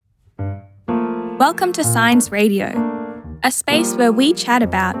Welcome to Science Radio, a space where we chat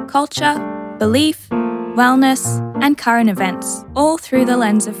about culture, belief, wellness, and current events, all through the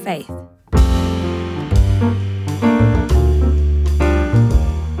lens of faith.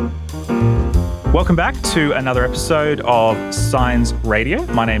 Welcome back to another episode of Science Radio.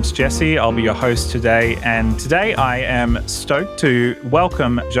 My name's Jesse. I'll be your host today. And today I am stoked to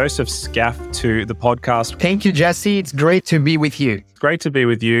welcome Joseph Skaf to the podcast. Thank you, Jesse. It's great to be with you. Great to be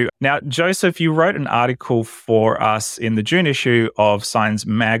with you. Now, Joseph, you wrote an article for us in the June issue of Science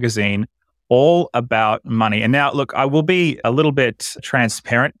Magazine all about money. And now, look, I will be a little bit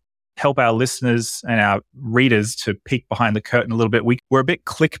transparent, help our listeners and our readers to peek behind the curtain a little bit. We're a bit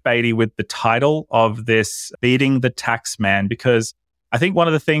clickbaity with the title of this, Beating the Tax Man, because I think one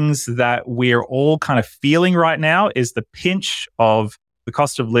of the things that we're all kind of feeling right now is the pinch of the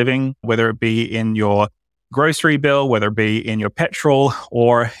cost of living, whether it be in your grocery bill, whether it be in your petrol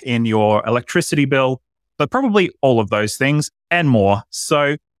or in your electricity bill, but probably all of those things and more.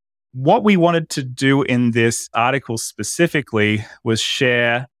 So what we wanted to do in this article specifically was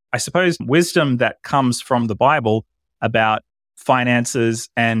share, I suppose, wisdom that comes from the Bible about finances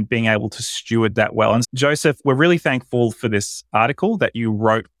and being able to steward that well. And Joseph, we're really thankful for this article that you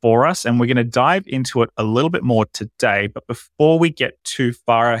wrote for us, and we're going to dive into it a little bit more today. But before we get too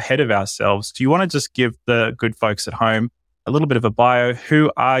far ahead of ourselves, do you want to just give the good folks at home a little bit of a bio?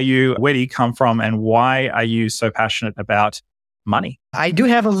 Who are you? Where do you come from? And why are you so passionate about money? I do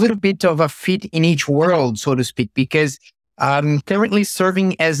have a little bit of a feet in each world, so to speak, because I'm currently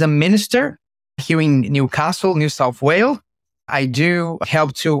serving as a minister here in Newcastle, New South Wales. I do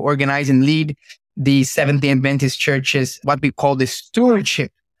help to organize and lead the Seventh-day Adventist churches, what we call the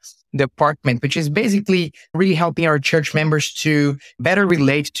stewardship department, which is basically really helping our church members to better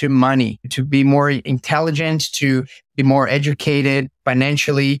relate to money, to be more intelligent, to be more educated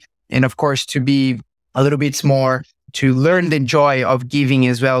financially, and of course, to be a little bit more, to learn the joy of giving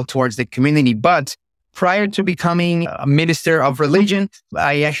as well towards the community. But prior to becoming a minister of religion,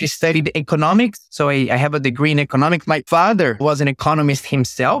 I actually studied economics. So I have a degree in economics. My father was an economist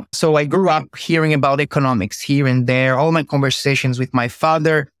himself. So I grew up hearing about economics here and there. All my conversations with my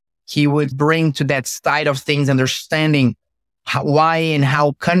father, he would bring to that side of things, understanding why and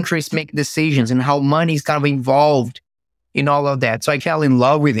how countries make decisions and how money is kind of involved in all of that. So I fell in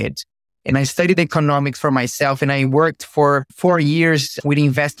love with it. And I studied economics for myself, and I worked for 4 years with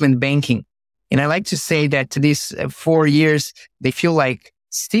investment banking. And I like to say that these 4 years, they feel like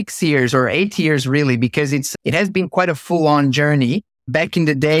 6 years or 8 years really, because it has been quite a full-on journey. Back in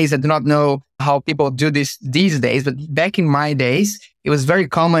the days, I do not know how people do this these days, but back in my days, it was very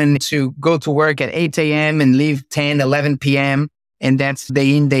common to go to work at 8 a.m. and leave 10, 11 p.m. And that's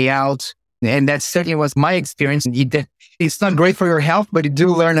day in, day out. And that certainly was my experience. It's not great for your health, but you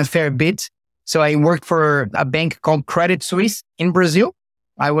do learn a fair bit. So I worked for a bank called Credit Suisse in Brazil.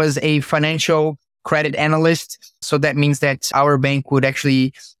 I was a financial credit analyst. So that means that our bank would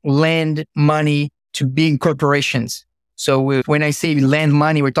actually lend money to big corporations. So when I say lend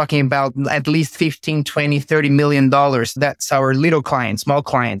money, we're talking about at least 15, 20, $30 million. That's our little clients, small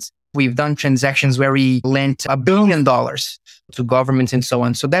clients. We've done transactions where we lent $1 billion to governments and so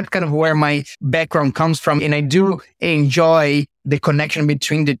on. So that's kind of where my background comes from. And I do enjoy the connection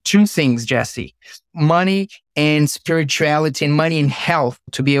between the two things, Jesse, money and spirituality, and money and health,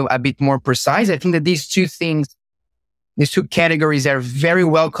 to be a bit more precise. I think that these two things, these two categories are very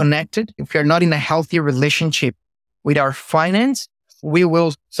well connected. If we're not in a healthy relationship with our finance, we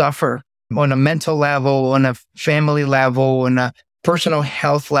will suffer on a mental level, on a family level, on a personal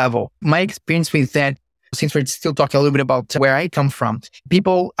health level. My experience with that, since we're still talking a little bit about where I come from,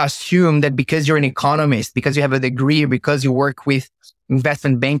 people assume that because you're an economist, because you have a degree, because you work with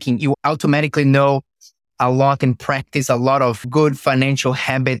investment banking, you automatically know a lot and practice a lot of good financial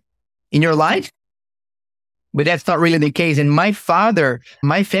habit in your life. But that's not really the case. And my father,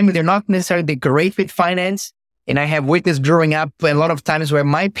 my family, they're not necessarily great with finance. And I have witnessed growing up a lot of times where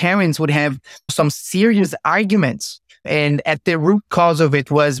my parents would have some serious arguments. And at the root cause of it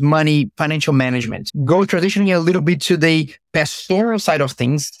was money, financial management. Go transitioning a little bit to the pastoral side of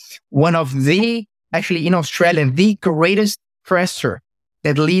things. One of actually in Australia, the greatest stressor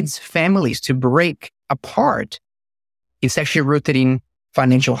that leads families to break apart, it's actually rooted in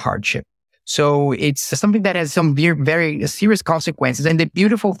financial hardship. So it's something that has some very serious consequences. And the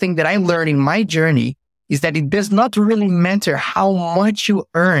beautiful thing that I learned in my journey is that it does not really matter how much you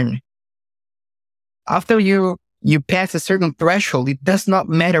earn. After you pass a certain threshold, it does not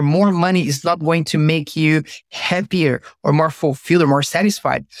matter. More money is not going to make you happier or more fulfilled or more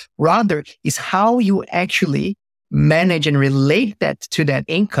satisfied. Rather, it's how you actually manage and relate that to that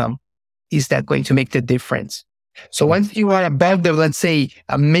income is that going to make the difference? So once you are above the, let's say,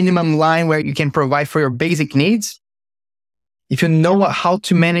 a minimum line where you can provide for your basic needs, if you know how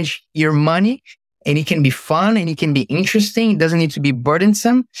to manage your money, and it can be fun and it can be interesting, it doesn't need to be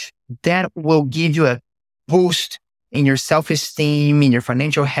burdensome, that will give you a boost in your self-esteem, in your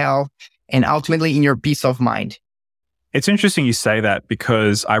financial health, and ultimately in your peace of mind. It's interesting you say that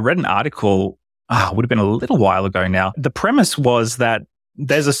because I read an article, would have been a little while ago now. The premise was that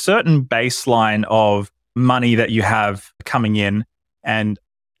there's a certain baseline of money that you have coming in. And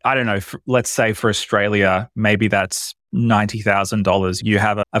I don't know, let's say for Australia, maybe that's $90,000. You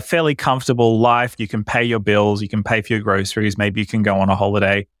have a fairly comfortable life. You can pay your bills. You can pay for your groceries. Maybe you can go on a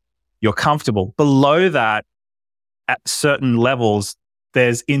holiday. You're comfortable. Below that, at certain levels,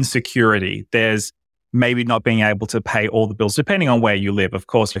 there's insecurity. There's maybe not being able to pay all the bills, depending on where you live. Of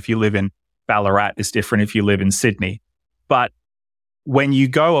course, if you live in Ballarat, it's different if you live in Sydney. But when you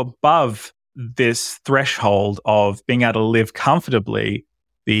go above this threshold of being able to live comfortably,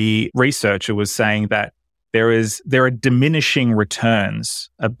 the researcher was saying that there are diminishing returns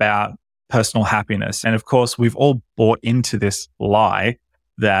about personal happiness. And of course, we've all bought into this lie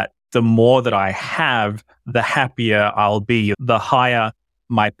that the more that I have, the happier I'll be. The higher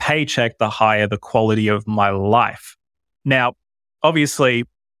my paycheck, the higher the quality of my life. Now, obviously,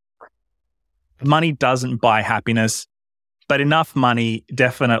 money doesn't buy happiness, but enough money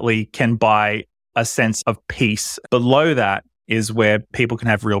definitely can buy a sense of peace. Below that is where people can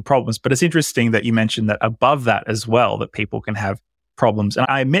have real problems. But it's interesting that you mentioned that above that as well, that people can have problems. And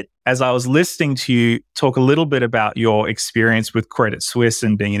I admit, as I was listening to you talk a little bit about your experience with Credit Suisse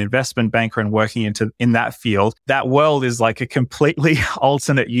and being an investment banker and working in that field, that world is like a completely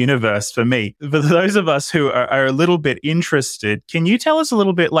alternate universe for me. For those of us who are a little bit interested, can you tell us a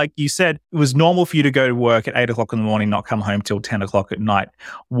little bit, like you said, it was normal for you to go to work at 8 o'clock in the morning, not come home till 10 o'clock at night.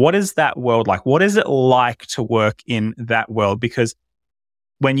 What is that world like? What is it like to work in that world? Because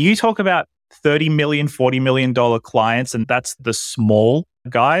when you talk about $30 million, $40 million clients, and that's the small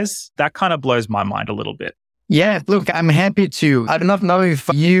guys, that kind of blows my mind a little bit. Yeah, look, I'm happy to. I do not know if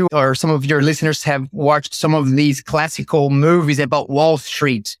you or some of your listeners have watched some of these classical movies about Wall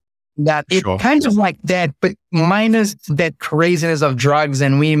Street. That it's kind of like that, but minus that craziness of drugs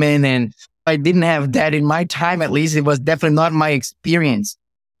and women. And I didn't have that in my time, at least. It was definitely not my experience.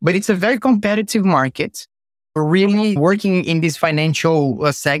 But it's a very competitive market. Really working in these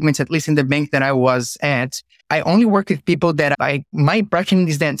financial segments, at least in the bank that I was at, I only work with people that my impression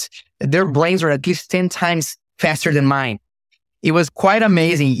is that their brains are at least 10 times faster than mine. It was quite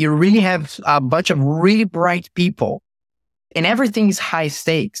amazing. You really have a bunch of really bright people and everything is high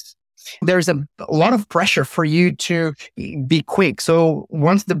stakes. There's a lot of pressure for you to be quick. So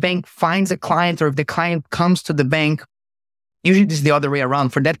once the bank finds a client or if the client comes to the bank, usually this is the other way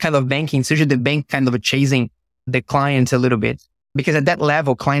around. For that kind of banking, it's usually the bank kind of chasing the clients a little bit, because at that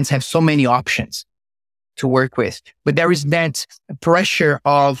level, clients have so many options to work with. But there is that pressure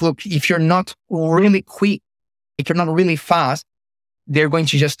of, look, if you're not really quick, if you're not really fast, they're going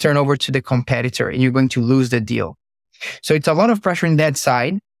to just turn over to the competitor and you're going to lose the deal. So it's a lot of pressure in that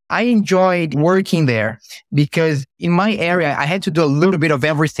side. I enjoyed working there because in my area, I had to do a little bit of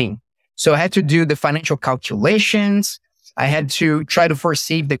everything. So I had to do the financial calculations. I had to try to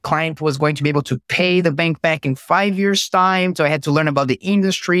foresee if the client was going to be able to pay the bank back in 5 years' time. So I had to learn about the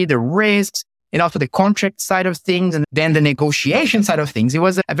industry, the risks, and also the contract side of things, and then the negotiation side of things. It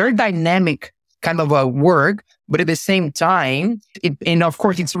was a very dynamic kind of a work, but at the same time, and of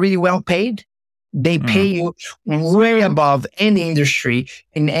course, it's really well paid. They pay you way above any industry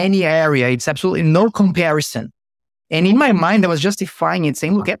in any area. It's absolutely no comparison. And in my mind, I was justifying it,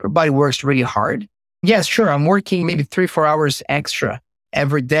 saying, look, everybody works really hard. Yes, sure, I'm working maybe 3-4 hours extra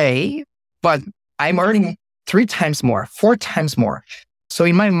every day, but I'm earning 3 times more, 4 times more. So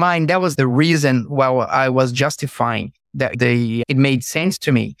in my mind, that was the reason why I was justifying that it made sense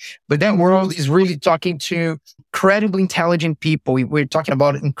to me. But that world is really talking to incredibly intelligent people. We're talking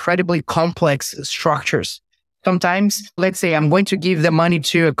about incredibly complex structures. Sometimes, let's say I'm going to give the money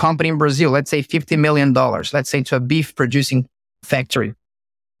to a company in Brazil, let's say $50 million, let's say to a beef producing factory.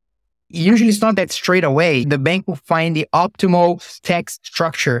 Usually it's not that straight away. The bank will find the optimal tax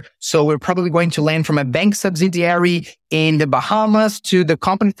structure. So we're probably going to land from a bank subsidiary in the Bahamas to the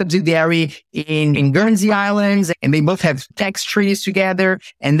company subsidiary in Guernsey Islands. And they both have tax treaties together.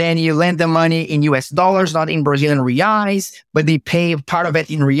 And then you lend the money in US dollars, not in Brazilian reais, but they pay part of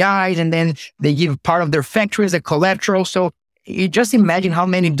it in reais. And then they give part of their factory as a collateral. So you just imagine how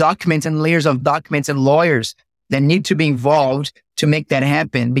many documents and layers of documents and lawyers that need to be involved to make that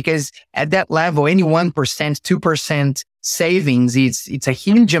happen. Because at that level, any 1%, 2% savings, it's a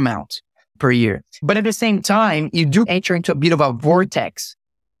huge amount. per year. But at the same time, you do enter into a bit of a vortex.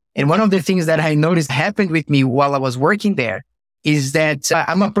 And one of the things that I noticed happened with me while I was working there is that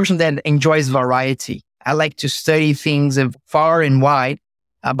I'm a person that enjoys variety. I like to study things far and wide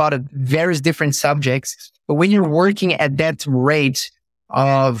about various different subjects. But when you're working at that rate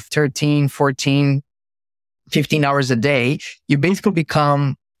of 13, 14, 15 hours a day, you basically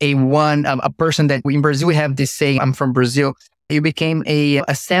become a person that in Brazil, we have this saying, I'm from Brazil, you became a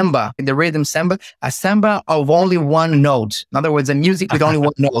samba, in the rhythm samba, a samba of only one note. In other words, a music with only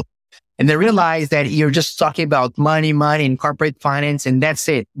one note. And they realize that you're just talking about money and corporate finance, and that's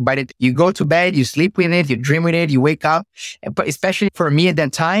it. But you go to bed, you sleep with it, you dream with it, you wake up. But especially for me at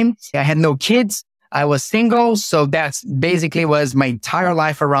that time, I had no kids. I was single. So that's basically was my entire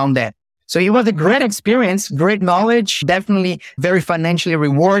life around that. So it was a great experience, great knowledge, definitely very financially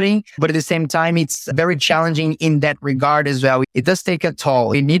rewarding. But at the same time, it's very challenging in that regard as well. It does take a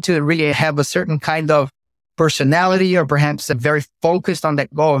toll. You need to really have a certain kind of personality, or perhaps very focused on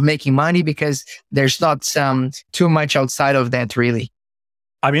that goal of making money, because there's not too much outside of that, really.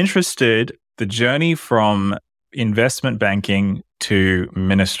 I'm interested, the journey from investment banking to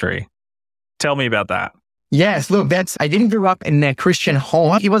ministry. Tell me about that. Yes, look, I didn't grow up in a Christian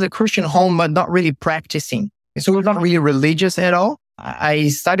home. It was a Christian home, but not really practicing. So we're not really religious at all. I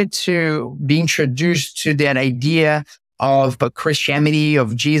started to be introduced to that idea of Christianity,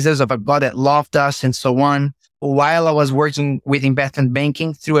 of Jesus, of a God that loved us, and so on, while I was working with investment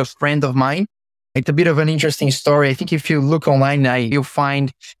banking through a friend of mine. It's a bit of an interesting story. I think if you look online, you'll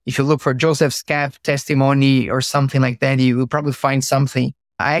find, if you look for Joseph Skaf testimony or something like that, you will probably find something.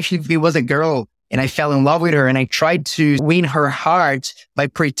 It was a girl, and I fell in love with her, and I tried to win her heart by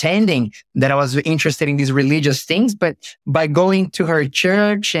pretending that I was interested in these religious things. But by going to her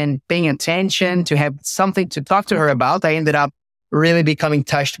church and paying attention to have something to talk to her about, I ended up really becoming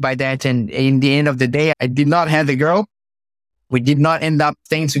touched by that. And in the end of the day, I did not have the girl. We did not end up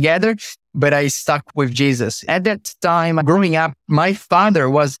staying together, but I stuck with Jesus. At that time, growing up, my father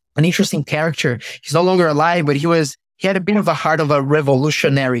was an interesting character. He's no longer alive, but he had a bit of a heart of a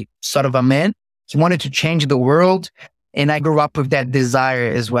revolutionary sort of a man. He wanted to change the world. And I grew up with that desire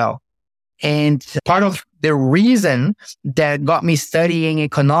as well. And part of the reason that got me studying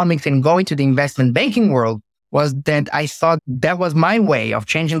economics and going to the investment banking world was that I thought that was my way of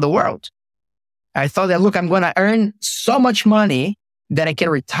changing the world. I thought that, look, I'm going to earn so much money that I can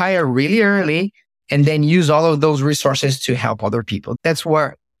retire really early and then use all of those resources to help other people. That's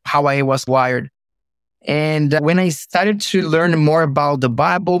how I was wired. And when I started to learn more about the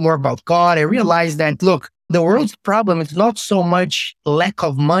Bible, more about God, I realized that, look, the world's problem is not so much lack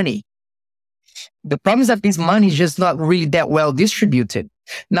of money. The problem is that this money is just not really that well distributed.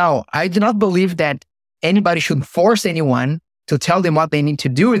 Now, I do not believe that anybody should force anyone to tell them what they need to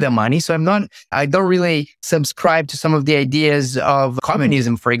do with the money. So I don't really subscribe to some of the ideas of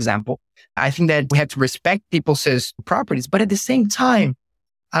communism, for example. I think that we have to respect people's properties. But at the same time,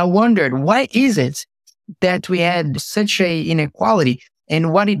 I wondered, why is it that we had such a inequality?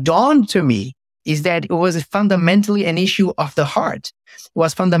 And what it dawned to me is that it was fundamentally an issue of the heart. It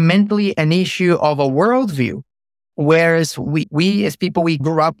was fundamentally an issue of a worldview. Whereas we as people, we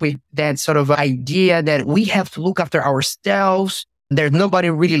grew up with that sort of idea that we have to look after ourselves. There's nobody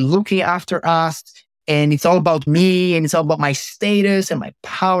really looking after us. And it's all about me, and it's all about my status and my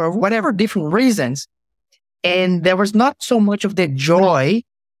power, whatever different reasons. And there was not so much of the joy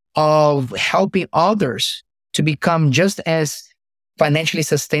of helping others to become just as financially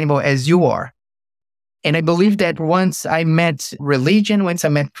sustainable as you are. And I believe that once I met religion, once I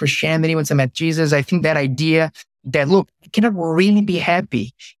met Christianity, once I met Jesus, I think that idea that, look, I cannot really be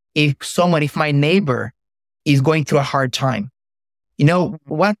happy if my neighbor is going through a hard time. You know,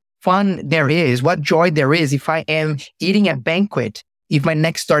 what fun there is, what joy there is if I am eating a banquet, if my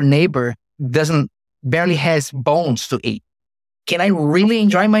next door neighbor barely has bones to eat. Can I really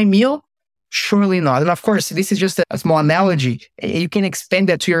enjoy my meal? Surely not. And of course, this is just a small analogy. You can expand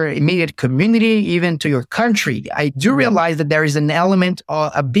that to your immediate community, even to your country. I do realize that there is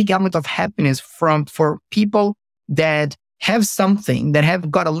a big element of happiness for people that have something, that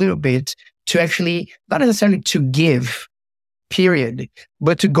have got a little bit to actually, not necessarily to give, period,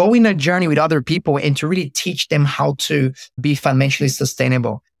 but to go in a journey with other people and to really teach them how to be financially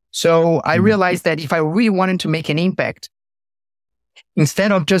sustainable. So I realized that if I really wanted to make an impact,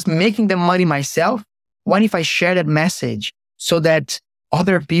 instead of just making the money myself, what if I share that message so that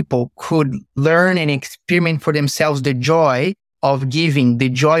other people could learn and experiment for themselves the joy of giving, the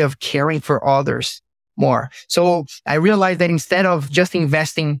joy of caring for others more. So I realized that instead of just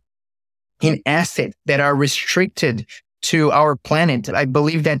investing in assets that are restricted to our planet, I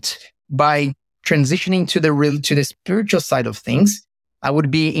believe that by transitioning to the spiritual side of things, I would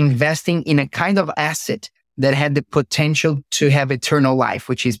be investing in a kind of asset that had the potential to have eternal life,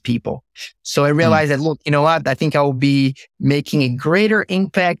 which is people. So I realized that, look, you know what? I think I will be making a greater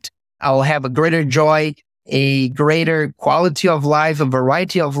impact. I will have a greater joy, a greater quality of life, a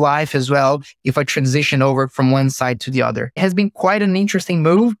variety of life as well, if I transition over from one side to the other. It has been quite an interesting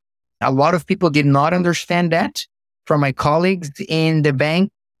move. A lot of people did not understand that, from my colleagues in the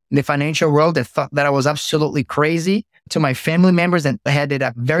bank, in the financial world, that thought that I was absolutely crazy, to my family members that had it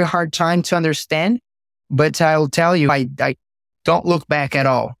a very hard time to understand. But I'll tell you, I don't look back at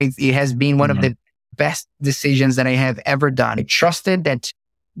all. It has been one of the best decisions that I have ever done. I trusted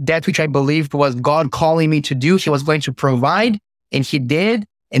that which I believed was God calling me to do, He was going to provide, and He did.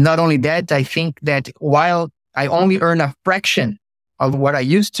 And not only that, I think that while I only earn a fraction of what I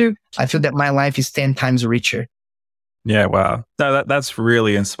used to, I feel that my life is 10 times richer. Yeah, wow. No, that's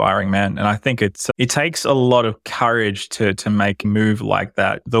really inspiring, man. And I think it takes a lot of courage to make a move like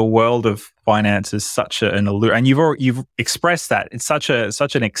that. The world of finance is such an allure, and you've expressed that. It's such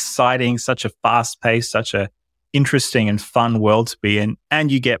an exciting, such a fast paced, such a interesting and fun world to be in,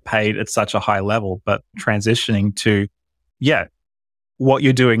 and you get paid at such a high level. But transitioning to, what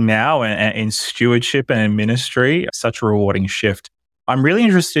you're doing now and in stewardship and in ministry, such a rewarding shift. I'm really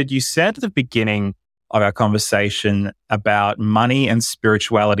interested. You said at the beginning of our conversation about money and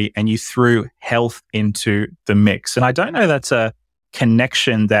spirituality, and you threw health into the mix. And I don't know that's a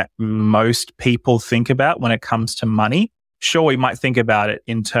connection that most people think about when it comes to money. Sure, we might think about it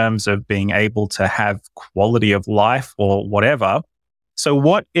in terms of being able to have quality of life or whatever. So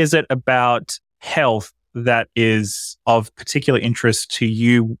what is it about health that is of particular interest to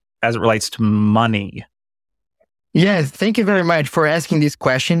you as it relates to money? Yes, thank you very much for asking this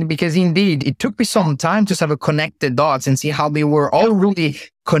question, because indeed it took me some time to sort of connect the dots and see how they were all really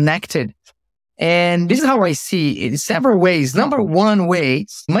connected. And this is how I see it in several ways. Number one way,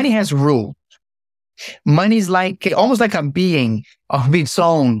 money has rules. Money is almost like a being of its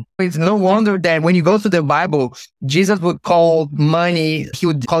own. It's no wonder that when you go to the Bible, Jesus would call money, he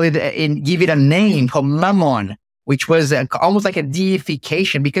would call it and give it a name called mammon, which was almost like a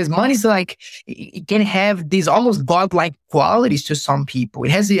deification, because money is it can have these almost godlike qualities to some people.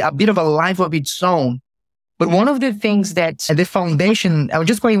 It has a bit of a life of its own. But one of the things that the foundation, I'm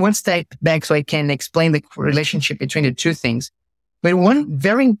just going one step back so I can explain the relationship between the two things. But one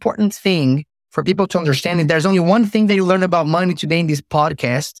very important thing for people to understand, and there's only one thing that you learn about money today in this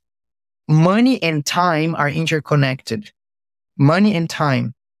podcast: money and time are interconnected. Money and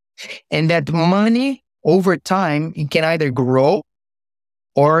time. And that money over time, it can either grow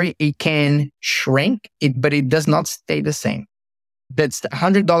or it can shrink, but it does not stay the same. That's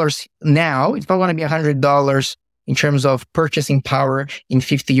 $100 now. It's not going to be $100 in terms of purchasing power in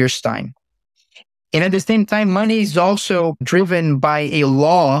 50 years' time. And at the same time, money is also driven by a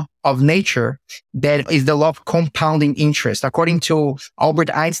law of nature that is the law of compounding interest. According to Albert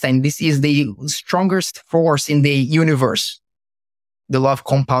Einstein, this is the strongest force in the universe. The law of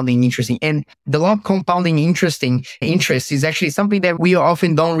compounding interest. And the law of compounding interest is actually something that we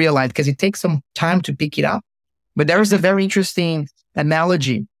often don't realize because it takes some time to pick it up. But there is a very interesting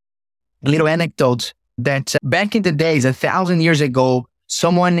analogy, a little anecdote, that back in the days, 1,000 years ago,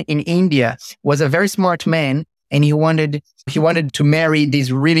 someone in India was a very smart man, and he wanted to marry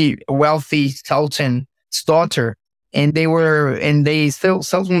this really wealthy sultan's daughter. And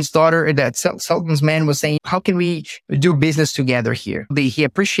sultan's man was saying, how can we do business together here? He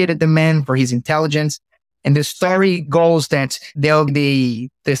appreciated the man for his intelligence. And the story goes that the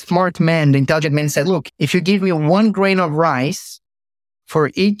smart man, the intelligent man said, look, if you give me 1 grain of rice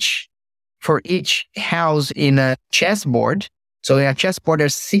for each house in a chessboard, so in a chessboard,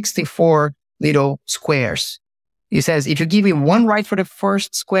 there's 64 little squares. He says, if you give me 1 rice for the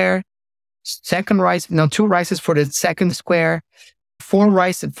first square, 2 rices for the second square, 4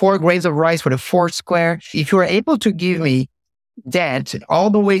 grains of rice for the fourth square. If you are able to give me that all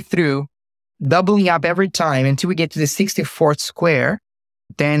the way through, doubling up every time until we get to the 64th square,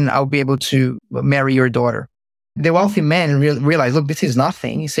 then I'll be able to marry your daughter. The wealthy man realized, look, this is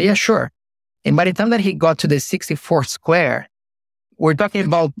nothing. He said, yeah, sure. And by the time that he got to the 64th square, we're talking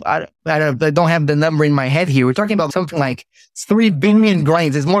about, I don't have the number in my head here. We're talking about something like 3 billion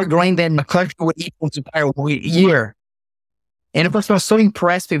grains. It's more grain than a country would eat for an entire year. And of course, I was so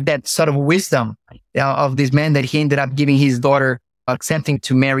impressed with that sort of wisdom of this man that he ended up giving his daughter, accepting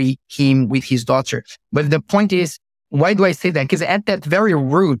to marry him with his daughter. But the point is, why do I say that? Because at that very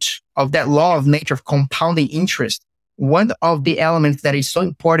root of that law of nature of compounding interest, one of the elements that is so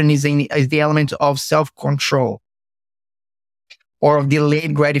important is the element of self-control. or of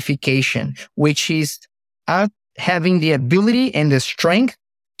delayed gratification, which is us having the ability and the strength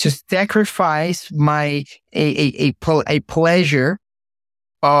to sacrifice a pleasure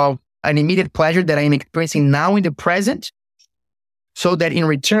of an immediate pleasure that I am experiencing now in the present, so that in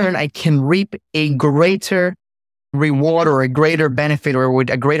return I can reap a greater reward or a greater benefit or with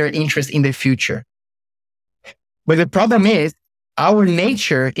a greater interest in the future. But the problem is, our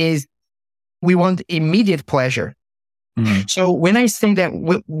nature is we want immediate pleasure. So when I say that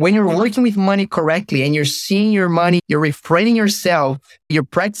when you're working with money correctly and you're seeing your money, you're refraining yourself, you're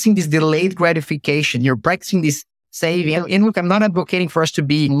practicing this delayed gratification, you're practicing this saving. And look, I'm not advocating for us to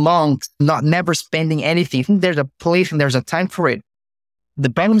be monks, not never spending anything. I think there's a place and there's a time for it. The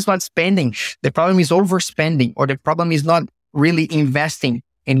problem is not spending. The problem is overspending, or the problem is not really investing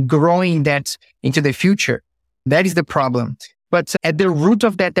and growing that into the future. That is the problem. But at the root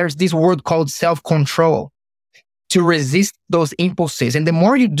of that, there's this word called self-control, to resist those impulses. And the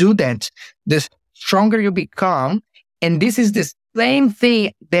more you do that, the stronger you become. And this is the same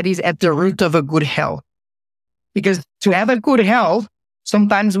thing that is at the root of a good health. Because to have a good health,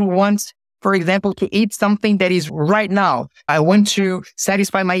 sometimes we want, for example, to eat something that is right now. I want to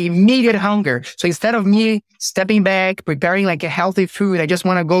satisfy my immediate hunger. So instead of me stepping back, preparing like a healthy food, I just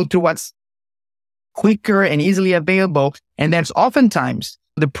want to go to what's quicker and easily available. And that's oftentimes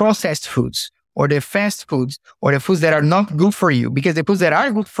the processed foods, or the fast foods, or the foods that are not good for you. Because the foods that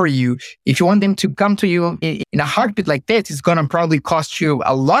are good for you, if you want them to come to you in a heartbeat like this, it's going to probably cost you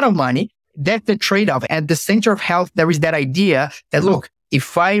a lot of money. That's the trade-off. At the center of health, there is that idea that, look,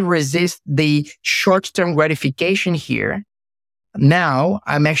 if I resist the short-term gratification here, now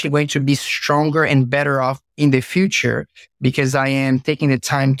I'm actually going to be stronger and better off in the future because I am taking the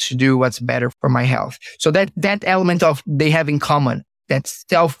time to do what's better for my health. So that element of they have in common, that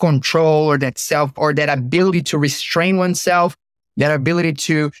self-control or that ability to restrain oneself, that ability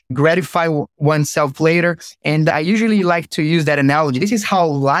to gratify oneself later. And I usually like to use that analogy. This is how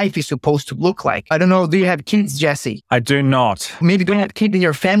life is supposed to look like. I don't know. Do you have kids, Jesse? I do not. Maybe do you have kids in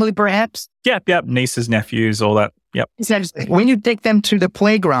your family, perhaps? Yep. Nieces, nephews, all that. Yep. When you take them to the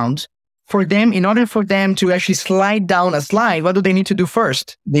playground, for them, in order for them to actually slide down a slide, what do they need to do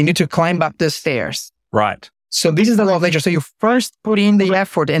first? They need to climb up the stairs. Right. So this is the law of nature. So you first put in the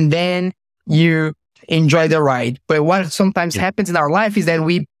effort and then you enjoy the ride. But what sometimes happens in our life is that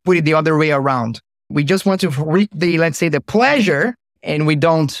we put it the other way around. We just want to reap the pleasure, and we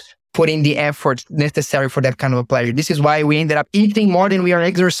don't put in the effort necessary for that kind of a pleasure. This is why we ended up eating more than we are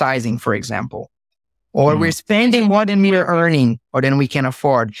exercising, for example. Or we're spending more than we are earning or than we can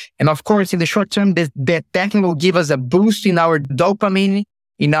afford. And of course, in the short term, that definitely will give us a boost in our dopamine,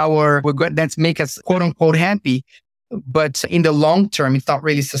 that's make us quote unquote happy. But in the long term, it's not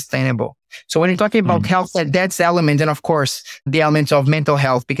really sustainable. So when you're talking about health, that's the element. And of course, the element of mental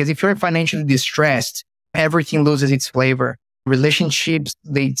health, because if you're financially distressed, everything loses its flavor. Relationships,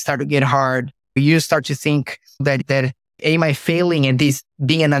 they start to get hard. You start to think that am I failing at this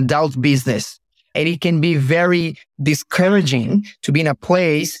being an adult business? And it can be very discouraging to be in a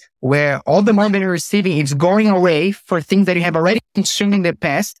place where all the money that you're receiving is going away for things that you have already consumed in the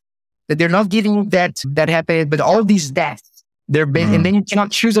past, that they're not giving you that happiness, but all these debts, and then you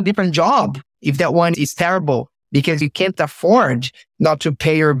cannot choose a different job if that one is terrible because you can't afford not to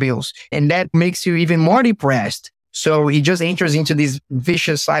pay your bills. And that makes you even more depressed. So it just enters into this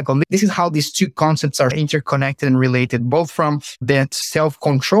vicious cycle. This is how these two concepts are interconnected and related, both from that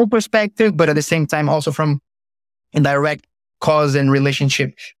self-control perspective, but at the same time also from a direct cause and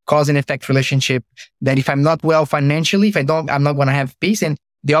effect relationship, that if I'm not well financially, I'm not going to have peace. And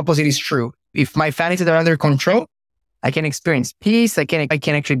the opposite is true. If my finances are under control, I can experience peace. I can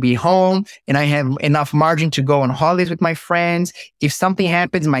actually be home, and I have enough margin to go on holidays with my friends. If something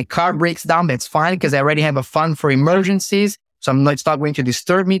happens, my car breaks down, that's fine because I already have a fund for emergencies. So it's not going to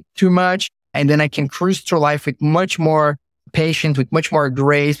disturb me too much. And then I can cruise through life with much more patience, with much more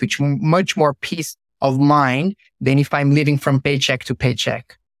grace, with much more peace of mind than if I'm living from paycheck to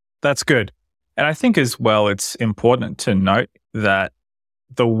paycheck. That's good. And I think as well, it's important to note that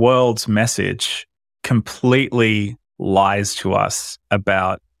the world's message completely lies to us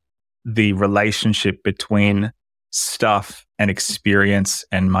about the relationship between stuff and experience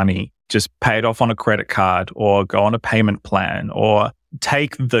and money. Just pay it off on a credit card or go on a payment plan or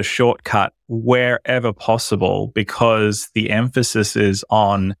take the shortcut wherever possible, because the emphasis is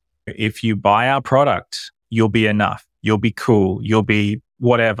on, if you buy our product, you'll be enough, you'll be cool, you'll be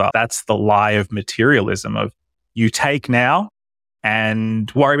whatever. That's the lie of materialism, of you take now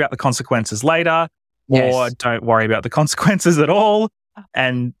and worry about the consequences later. Yes. Or don't worry about the consequences at all.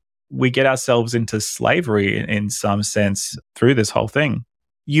 And we get ourselves into slavery in some sense through this whole thing.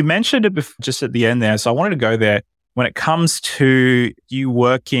 You mentioned it just at the end there, so I wanted to go there. When it comes to you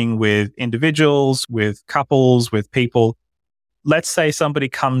working with individuals, with couples, with people, let's say somebody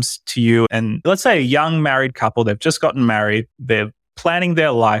comes to you and let's say a young married couple, they've just gotten married, they're planning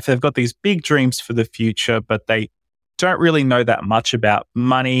their life, they've got these big dreams for the future, but they don't really know that much about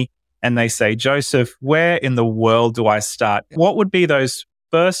money. And they say, Joseph, where in the world do I start? What would be those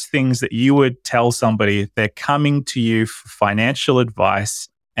first things that you would tell somebody if they're coming to you for financial advice?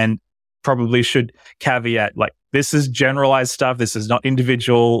 And probably should caveat, like, this is generalized stuff. This is not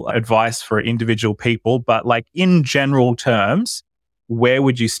individual advice for individual people, but like in general terms, where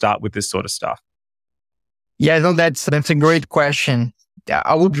would you start with this sort of stuff? Yeah, no, that's a great question.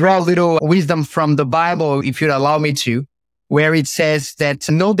 I will draw a little wisdom from the Bible, if you'd allow me to, where it says that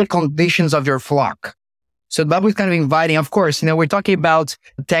know the conditions of your flock. So the Bible is kind of inviting, of course, we're talking about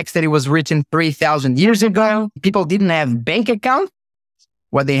a text that it was written 3,000 years ago. People didn't have bank accounts.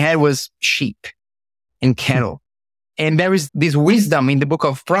 What they had was sheep and cattle. And there is this wisdom in the book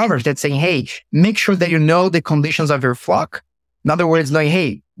of Proverbs that's saying, hey, make sure that you know the conditions of your flock. In other words, like,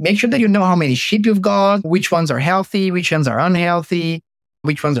 hey, make sure that you know how many sheep you've got, which ones are healthy, which ones are unhealthy,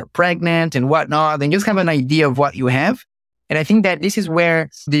 which ones are pregnant and whatnot, and just have an idea of what you have. And I think that this is where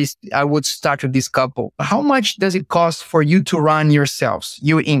I would start with this couple. How much does it cost for you to run yourselves,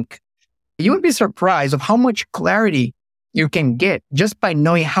 you Inc.? You would be surprised of how much clarity you can get just by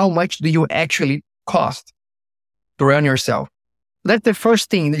knowing how much do you actually cost to run yourself. That's the first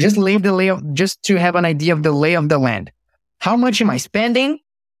thing. Just just to have an idea of the lay of the land. How much am I spending?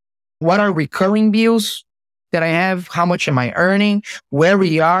 What are recurring bills that I have? How much am I earning? Where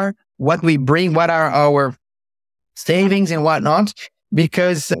we are, what we bring, what are our savings and whatnot?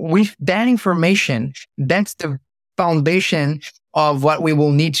 Because with that information, that's the foundation of what we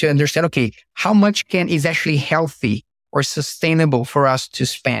will need to understand. Okay, how much is actually healthy or sustainable for us to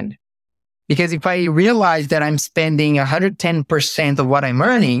spend? Because if I realize that I'm spending 110% of what I'm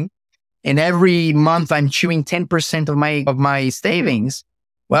earning, and every month I'm chewing 10% of my savings,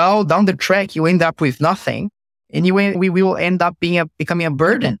 well, down the track, you end up with nothing. Anyway, we will end up becoming a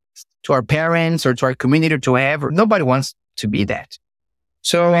burden to our parents or to our community or to whoever. Nobody wants to be that.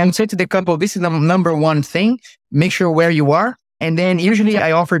 So I would say to the couple, this is the number one thing. Make sure where you are. And then usually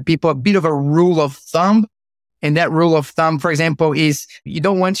I offer people a bit of a rule of thumb. And that rule of thumb, for example, is you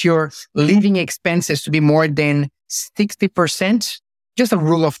don't want your living expenses to be more than 60%. Just a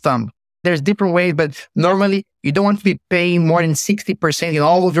rule of thumb. There's different ways, but normally you don't want to be paying more than 60% in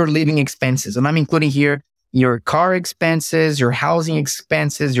all of your living expenses. And I'm including here your car expenses, your housing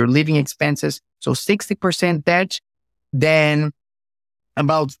expenses, your living expenses. So 60% that, then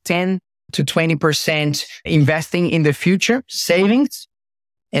about 10 to 20% investing in the future, savings,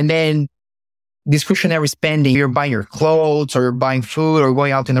 and then discretionary spending. You're buying your clothes or you're buying food or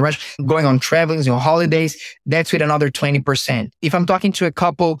going out in the restaurant, going on travels, holidays. That's with another 20%. If I'm talking to a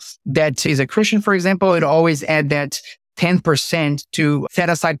couple that is a Christian, for example, I'd always add that 10% to set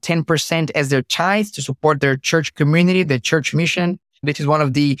aside 10% as their tithes to support their church community, the church mission. This is one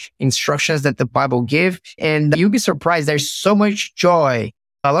of the instructions that the Bible gives. And you'll be surprised. There's so much joy.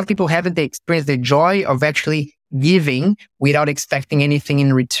 A lot of people haven't experienced the joy of actually giving without expecting anything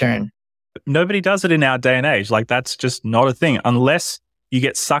in return. Nobody does it in our day and age. Like, that's just not a thing unless you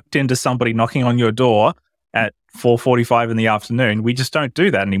get sucked into somebody knocking on your door at 4:45 in the afternoon. We just don't do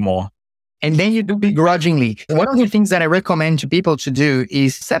that anymore. And then you do begrudgingly. One of the things that I recommend to people to do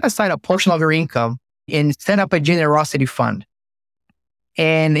is set aside a portion of your income and set up a generosity fund.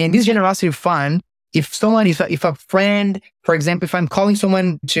 And in this generosity fund, if a friend, for example, if I'm calling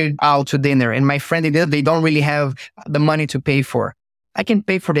someone out to dinner and my friend, they don't really have the money to pay for, I can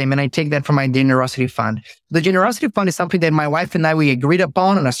pay for them and I take that from my generosity fund. The generosity fund is something that my wife and we agreed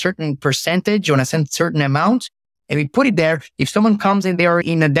upon on a certain percentage, on a certain amount. And we put it there. If someone comes and they are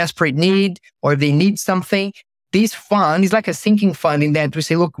in a desperate need or they need something, this fund is like a sinking fund in that we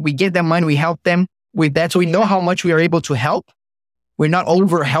say, look, we get them money, we help them with that. So we know how much we are able to help. We're not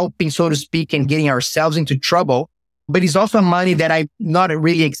over helping, so to speak, and getting ourselves into trouble. But it's also money that I'm not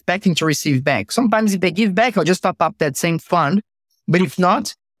really expecting to receive back. Sometimes if they give back, I'll just top up that same fund. But if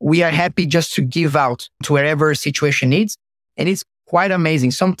not, we are happy just to give out to wherever situation needs. And it's quite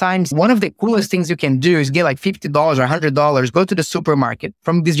amazing. Sometimes one of the coolest things you can do is get like $50 or $100, go to the supermarket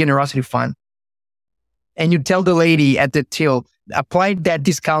from this generosity fund. And you tell the lady at the till, apply that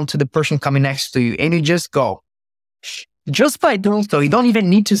discount to the person coming next to you. And you just go. Just by doing so, you don't even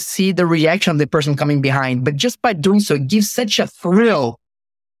need to see the reaction of the person coming behind. But just by doing so, it gives such a thrill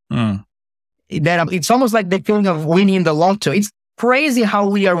that it's almost like the feeling of winning the lotto. It's crazy how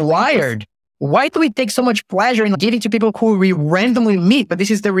we are wired. Why do we take so much pleasure in giving to people who we randomly meet? But this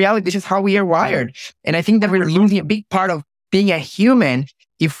is the reality. This is how we are wired. And I think that we're losing a big part of being a human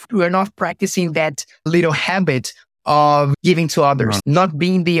if we're not practicing that little habit of giving to others, not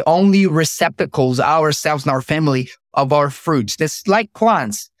being the only receptacles, ourselves and our family, of our fruits. That's like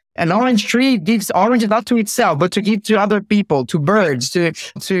plants. An orange tree gives oranges not to itself, but to give to other people, to birds, to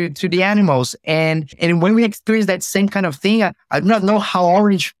the animals. And when we experience that same kind of thing, I do not know how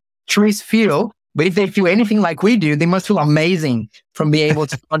orange trees feel, but if they feel anything like we do, they must feel amazing from being able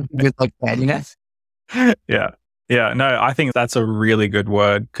to contribute like that, you know? Yeah. Yeah. No, I think that's a really good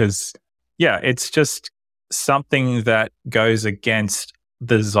word because, it's just something that goes against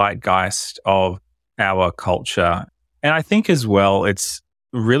the zeitgeist of our culture. And I think as well, it's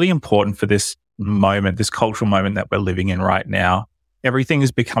really important for this moment, this cultural moment that we're living in right now. Everything is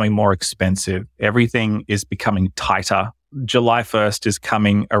becoming more expensive. Everything is becoming tighter. July 1st is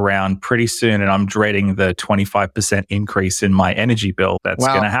coming around pretty soon, and I'm dreading the 25% increase in my energy bill that's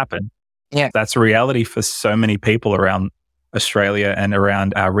going to happen. Yeah. That's a reality for so many people around Australia and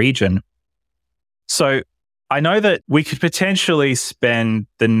around our region. So I know that we could potentially spend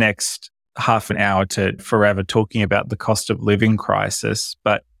the next half an hour to forever talking about the cost of living crisis,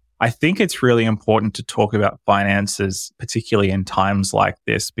 but I think it's really important to talk about finances, particularly in times like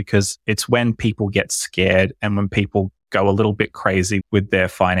this, because it's when people get scared and when people go a little bit crazy with their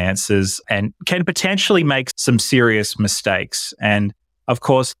finances and can potentially make some serious mistakes. And of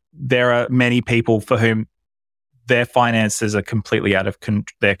course, there are many people for whom their finances are completely out of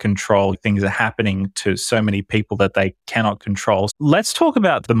their control. Things are happening to so many people that they cannot control. Let's talk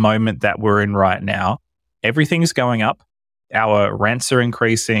about the moment that we're in right now. Everything's going up. Our rents are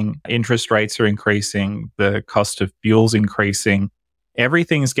increasing, interest rates are increasing, the cost of fuel's increasing.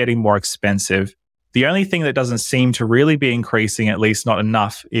 Everything's getting more expensive. The only thing that doesn't seem to really be increasing, at least not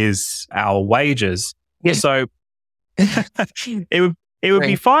enough, is our wages. Yeah. So it would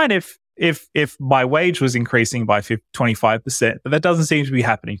be fine if my wage was increasing by 25%, but that doesn't seem to be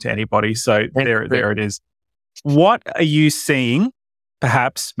happening to anybody. So there it is. What are you seeing?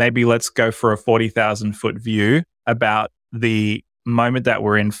 Perhaps maybe let's go for a 40,000 foot view about the moment that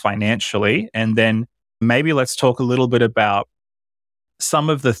we're in financially. And then maybe let's talk a little bit about some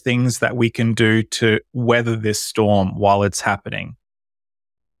of the things that we can do to weather this storm while it's happening.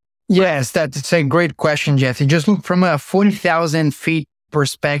 Yes, that's a great question, Jesse. Just look from a 40,000 feet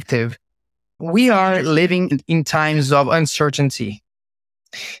perspective. We are living in times of uncertainty.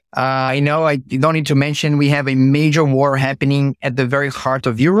 I know I don't need to mention we have a major war happening at the very heart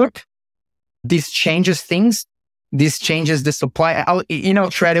of Europe. This changes things. This changes the supply.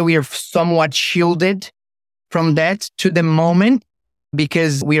 Shredder, we are somewhat shielded from that to the moment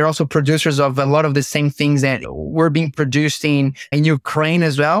because we are also producers of a lot of the same things that were being produced in Ukraine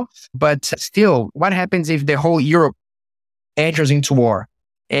as well. But still, what happens if the whole Europe enters into war?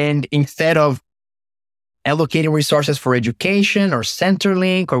 And instead of allocating resources for education or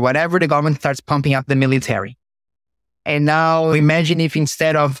Centrelink or whatever, the government starts pumping up the military. And now imagine if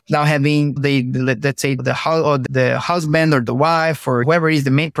instead of now having let's say the husband or the wife or whoever is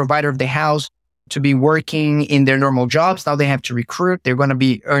the main provider of the house to be working in their normal jobs, now they have to recruit. They're going to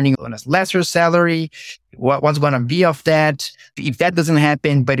be earning a lesser salary. What's going to be of that? If that doesn't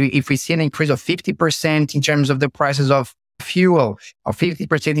happen, but if we see an increase of 50% in terms of the prices of fuel, or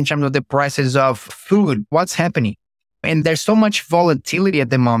 50% in terms of the prices of food, what's happening? And there's so much volatility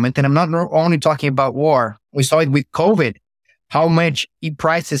at the moment. And I'm not only talking about war. We saw it with COVID, how much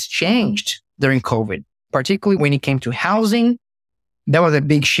prices changed during COVID, particularly when it came to housing. That was a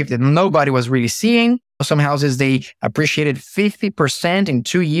big shift that nobody was really seeing. Some houses, they appreciated 50% in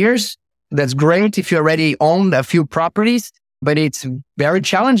 2 years. That's great if you already own a few properties, but it's very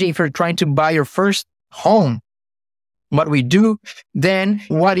challenging if you're trying to buy your first home. What we do then,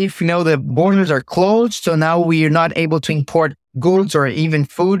 what if, the borders are closed? So now we are not able to import goods or even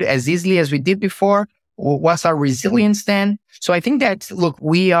food as easily as we did before. What's our resilience then? So I think that, look,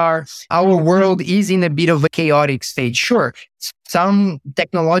 our world is in a bit of a chaotic state. Sure, some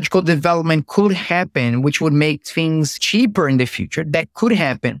technological development could happen, which would make things cheaper in the future. That could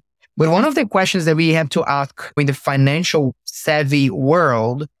happen. But one of the questions that we have to ask in the financial savvy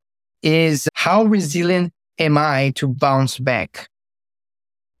world is how resilient am I to bounce back?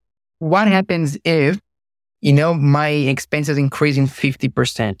 What happens if, my expenses increase in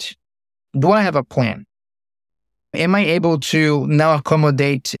 50%? Do I have a plan? Am I able to now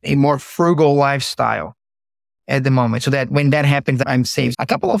accommodate a more frugal lifestyle at the moment so that when that happens, I'm safe? A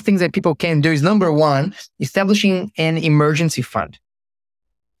couple of things that people can do is, number one, establishing an emergency fund.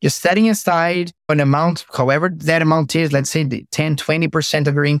 Just setting aside an amount, however that amount is, let's say the 10, 20%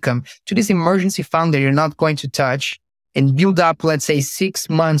 of your income to this emergency fund that you're not going to touch and build up, let's say 6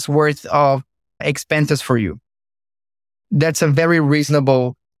 months worth of expenses for you. That's a very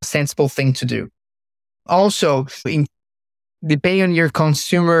reasonable, sensible thing to do. Also, depending on your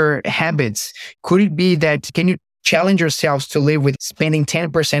consumer habits, could it be that can you challenge yourselves to live with spending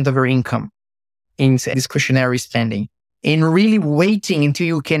 10% of your income in discretionary spending and really waiting until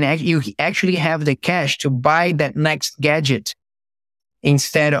you actually have the cash to buy that next gadget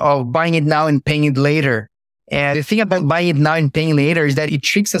instead of buying it now and paying it later? And the thing about buying it now and paying later is that it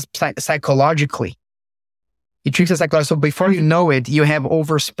tricks us psychologically. It tricks us psychologically. So before you know it, you have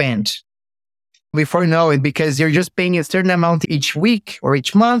overspent. Before you know it, because you're just paying a certain amount each week or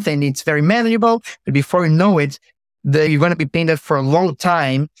each month, and it's very manageable. But before you know it, you're going to be paying that for a long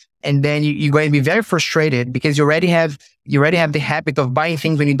time, and then you're going to be very frustrated because you already have the habit of buying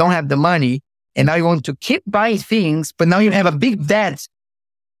things when you don't have the money, and now you want to keep buying things, but now you have a big debt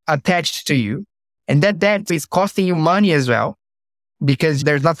attached to you, and that debt is costing you money as well, because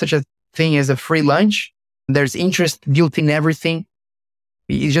there's not such a thing as a free lunch. There's interest built in everything.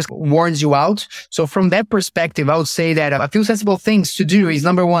 It just warns you out. So from that perspective, I would say that a few sensible things to do is,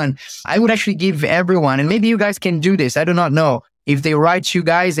 number one, I would actually give everyone, and maybe you guys can do this, I do not know, if they write you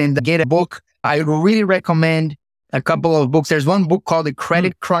guys and get a book, I would really recommend a couple of books. There's one book called The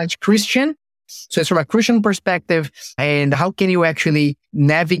Credit Crunch Christian. So it's from a Christian perspective, and how can you actually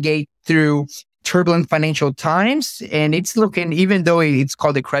navigate through turbulent financial times? And it's looking, even though it's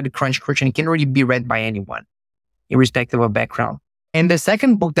called The Credit Crunch Christian, it can really be read by anyone, irrespective of background. And the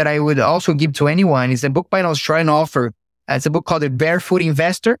second book that I would also give to anyone is a book by an Australian author. It's a book called The Barefoot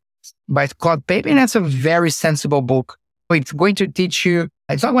Investor by Scott Pape. And that's a very sensible book. It's going to teach you,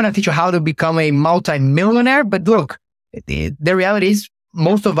 it's not going to teach you how to become a multi-millionaire, but look, the reality is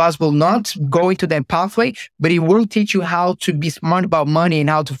most of us will not go into that pathway, but it will teach you how to be smart about money and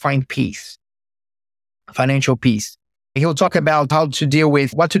how to find peace, financial peace. He'll talk about how to deal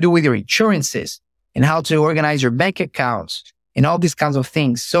with what to do with your insurances and how to organize your bank accounts and all these kinds of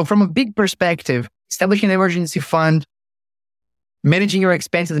things. So from a big perspective, establishing an emergency fund, managing your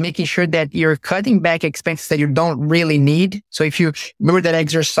expenses, making sure that you're cutting back expenses that you don't really need. So if you remember that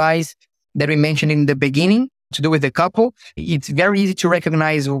exercise that we mentioned in the beginning to do with the couple, it's very easy to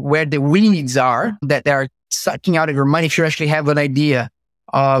recognize where the weeds are that they are sucking out of your money if you actually have an idea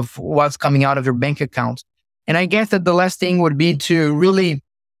of what's coming out of your bank account. And I guess that the last thing would be to really,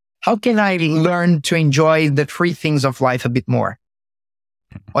 how can I learn to enjoy the free things of life a bit more?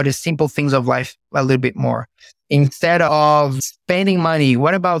 Or the simple things of life a little bit more? Instead of spending money,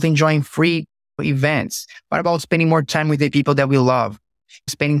 what about enjoying free events? What about spending more time with the people that we love?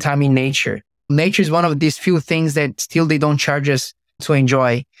 Spending time in nature. Nature is one of these few things that still they don't charge us to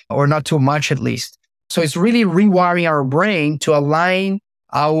enjoy, or not too much at least. So it's really rewiring our brain to align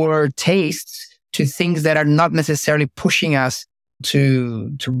our tastes to things that are not necessarily pushing us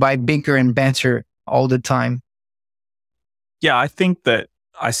to buy bigger and better all the time. Yeah, I think that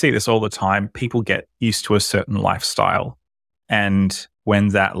I see this all the time. People get used to a certain lifestyle. And when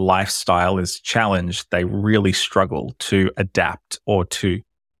that lifestyle is challenged, they really struggle to adapt or to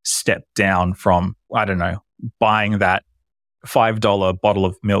step down from, I don't know, buying that $5 bottle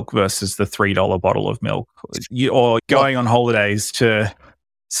of milk versus the $3 bottle of milk, or going on holidays to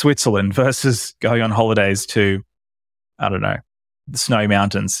Switzerland versus going on holidays to, I don't know, the snowy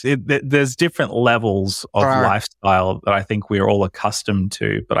mountains. There's different levels of lifestyle that I think we're all accustomed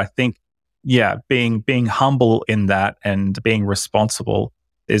to. But I think, yeah, being humble in that and being responsible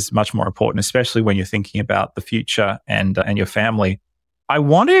is much more important, especially when you're thinking about the future and your family. I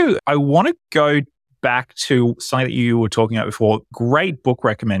want to go back to something that you were talking about before. Great book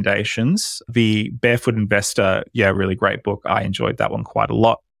recommendations. The Barefoot Investor, yeah, really great book. I enjoyed that one quite a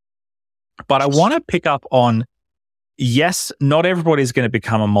lot. But I want to pick up on, yes, not everybody's going to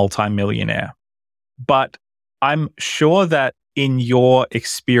become a multimillionaire, but I'm sure that in your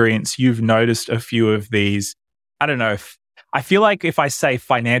experience, you've noticed a few of these. I don't know if I feel like if I say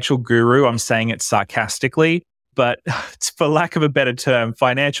financial guru, I'm saying it sarcastically, but for lack of a better term,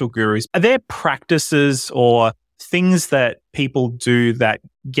 financial gurus, are there practices or things that people do that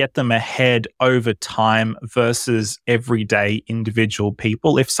get them ahead over time versus everyday individual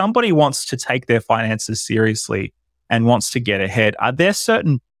people? If somebody wants to take their finances seriously and wants to get ahead, are there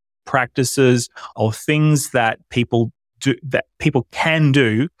certain practices or things that people do, that people can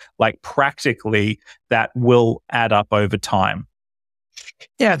do, like practically, that will add up over time?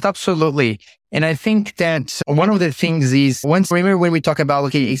 Yeah, absolutely. And I think that one of the things is, remember when we talk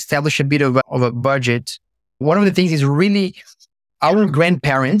about, establish a bit of a budget, one of the things is really our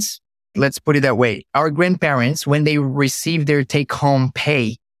grandparents, let's put it that way, our grandparents, when they received their take-home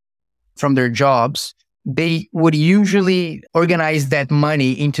pay from their jobs, they would usually organize that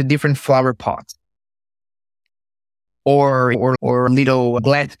money into different flower pots or little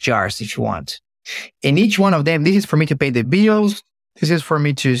glass jars, if you want. And each one of them, this is for me to pay the bills. This is for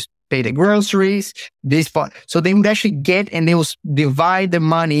me to pay the groceries. This pot. So they would actually get and they will divide the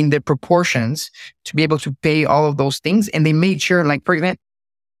money in the proportions to be able to pay all of those things. And they made sure, like, for example,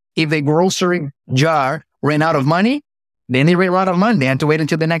 if the grocery jar ran out of money, then they ran out of money. They had to wait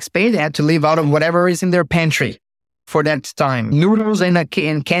until the next pay. They had to live out of whatever is in their pantry for that time. Noodles and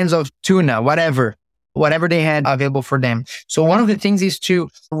cans of tuna, whatever they had available for them. So one of the things is to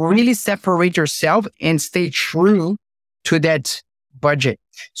really separate yourself and stay true to that budget.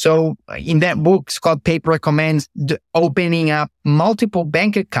 So in that book, Scott Pape recommends opening up multiple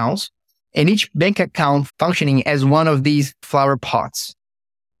bank accounts and each bank account functioning as one of these flower pots.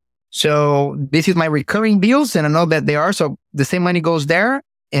 So this is my recurring bills and I know that they are. So the same money goes there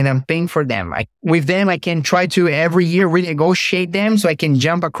and I'm paying for them. With them, I can try to every year renegotiate them so I can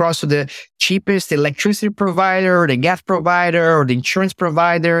jump across to the cheapest electricity provider or the gas provider or the insurance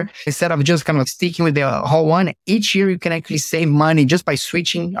provider instead of just kind of sticking with the whole one. Each year you can actually save money just by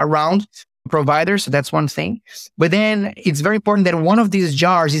switching around providers. So that's one thing. But then it's very important that one of these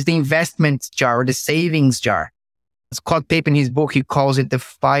jars is the investment jar or the savings jar. Scott Pape in his book, he calls it the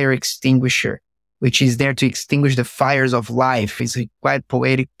fire extinguisher, which is there to extinguish the fires of life. It's quite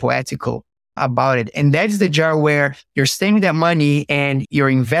poetical about it. And that's the jar where you're saving that money and you're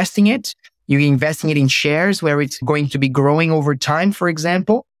investing it. You're investing it in shares where it's going to be growing over time, for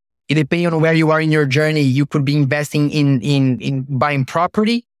example. It depending on where you are in your journey, you could be investing in buying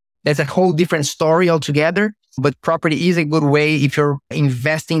property. That's a whole different story altogether. But property is a good way if you're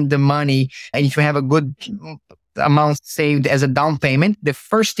investing the money and if you have a good amount saved as a down payment. The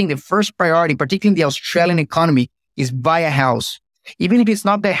first priority, particularly in the Australian economy, is buy a house. Even if it's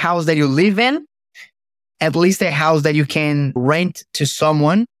not the house that you live in, at least a house that you can rent to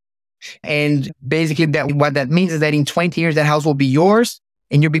someone. And basically what that means is that in 20 years, that house will be yours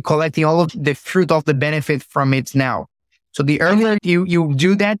and you'll be collecting all of the fruit of the benefit from it now. So the earlier you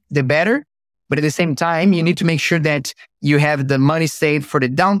do that, the better. But at the same time, you need to make sure that you have the money saved for the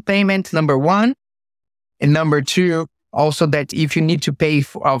down payment, number one. And number two, also that if you need to pay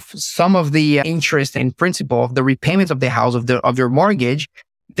of some of the interest and principal of the repayments of the house, of your mortgage,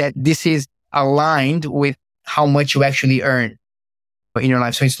 that this is aligned with how much you actually earn in your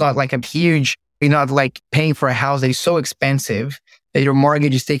life. So it's not like you're not like paying for a house that is so expensive that your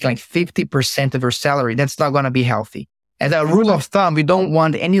mortgage is taking like 50% of your salary. That's not going to be healthy. As a rule of thumb, we don't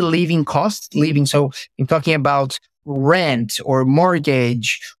want any living costs. So I'm talking about rent or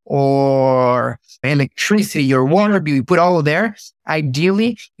mortgage or electricity or water bill, you put all there.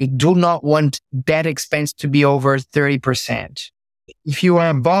 Ideally, you do not want that expense to be over 30%. If you are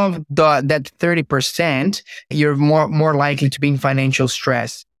above that 30%, you're more likely to be in financial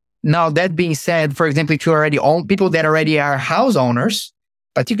stress. Now, that being said, for example, if you already own people that already are house owners,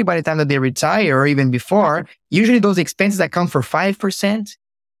 particularly by the time that they retire or even before, usually those expenses account for 5%,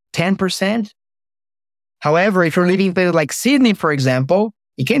 10%. However, if you're living in a place like Sydney, for example,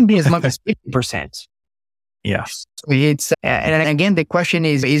 it can be as much as 50%. Yes. It's, and again, the question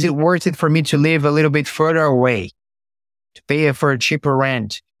is it worth it for me to live a little bit further away to pay for a cheaper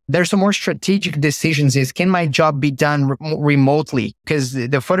rent? There's some more strategic decisions can my job be done remotely? Because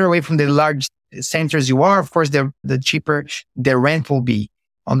the further away from the large centers you are, of course, the cheaper the rent will be.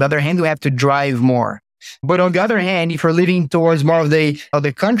 On the other hand, we have to drive more. But on the other hand, if you're living towards more of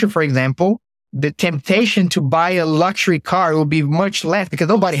the country, for example, the temptation to buy a luxury car will be much less because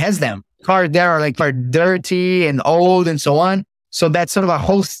nobody has them. Cars there are dirty and old and so on. So that's sort of a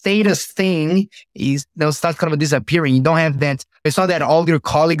whole status thing they'll start kind of disappearing. You don't have that. It's not that all your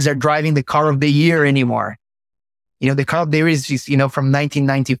colleagues are driving the car of the year anymore. The car of the year is just, from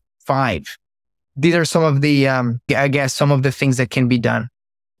 1995. These are some of the, some of the things that can be done.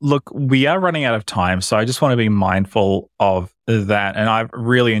 Look, we are running out of time, so I just want to be mindful of that. And I've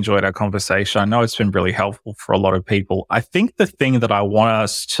really enjoyed our conversation. I know it's been really helpful for a lot of people. I think the thing that I want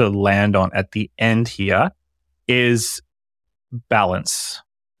us to land on at the end here is balance,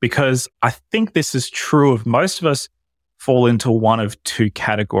 because I think this is true of most of us fall into one of two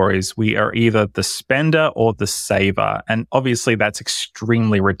categories. We are either the spender or the saver. And obviously that's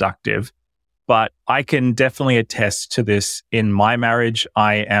extremely reductive. But I can definitely attest to this in my marriage.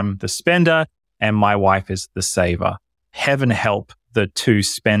 I am the spender and my wife is the saver. Heaven help the two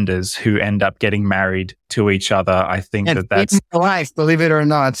spenders who end up getting married to each other. I think that's my life, believe it or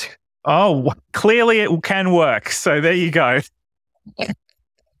not. Oh, clearly it can work. So there you go.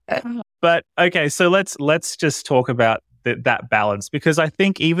 But okay, so let's just talk about that balance, because I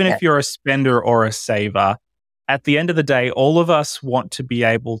think even if you're a spender or a saver, at the end of the day, all of us want to be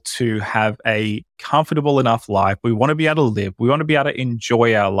able to have a comfortable enough life. We want to be able to live. We want to be able to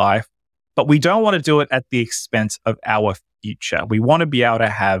enjoy our life, but we don't want to do it at the expense of our future. We want to be able to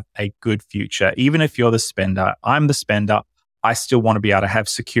have a good future. Even if you're the spender, I'm the spender, I still want to be able to have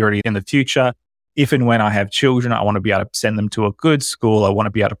security in the future. If and when I have children, I want to be able to send them to a good school. I want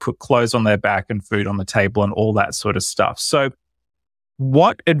to be able to put clothes on their back and food on the table and all that sort of stuff. So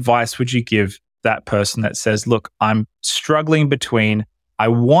what advice would you give that person that says, look, I'm struggling between, I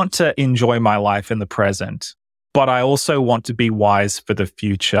want to enjoy my life in the present, but I also want to be wise for the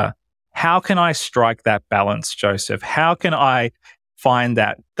future? How can I strike that balance, Joseph? How can I find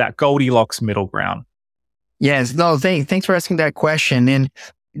that Goldilocks middle ground? Yes, no, thanks for asking that question. And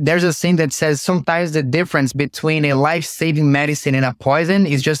there's a saying that says sometimes the difference between a life-saving medicine and a poison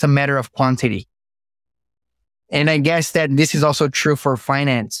is just a matter of quantity. And I guess that this is also true for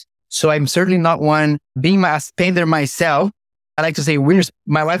finance. So I'm certainly not one being a spender myself. I like to say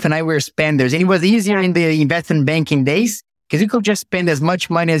my wife and I were spenders. And it was easier in the investment banking days because you could just spend as much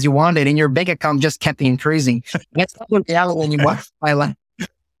money as you wanted and your bank account just kept increasing. That's not the reality anymore. My life.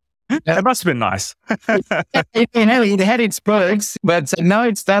 That must have been nice. It had its perks, but now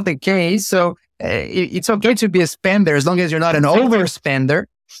it's not the case. So it's okay to be a spender as long as you're not an overspender.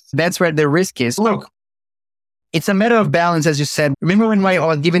 That's where the risk is. Look, it's a matter of balance, as you said. Remember when I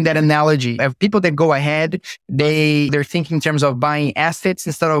was giving that analogy of people that go ahead, they're thinking in terms of buying assets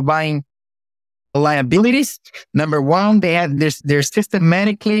instead of buying liabilities. Number one, they're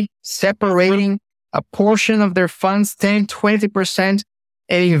systematically separating a portion of their funds, 10, 20%,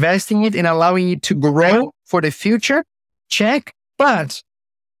 and investing it and allowing it to grow for the future. Check. But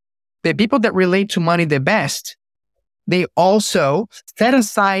the people that relate to money the best, they also set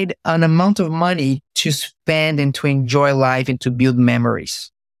aside an amount of money to spend and to enjoy life and to build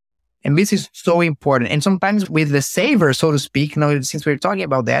memories. And this is so important. And sometimes with the saver, so to speak, since we're talking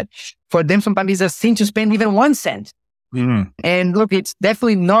about that, for them, sometimes it's a sin to spend even 1 cent. Mm. And look, it's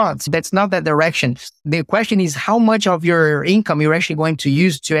definitely that's not that direction. The question is how much of your income you're actually going to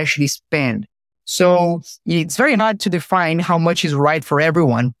use to actually spend. So it's very hard to define how much is right for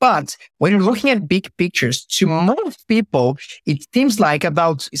everyone. But when you're looking at big pictures, to most people, it seems like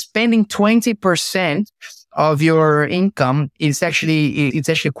about spending 20% of your income it's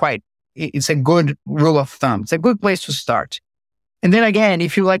a good rule of thumb. It's a good place to start. And then again,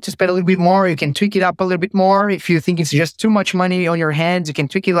 if you like to spend a little bit more, you can tweak it up a little bit more. If you think it's just too much money on your hands, you can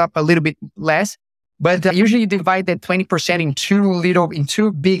tweak it up a little bit less. But usually you divide that 20% in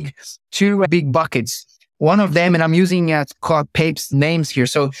two big buckets. One of them, and I'm using called Pape's names here.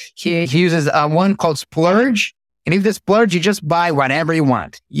 So he uses one called splurge. And if the splurge, you just buy whatever you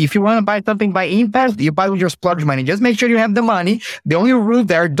want. If you want to buy something by impulse, you buy with your splurge money. Just make sure you have the money. The only rule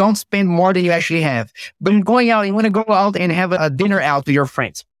there, don't spend more than you actually have. But you want to go out and have a dinner out with your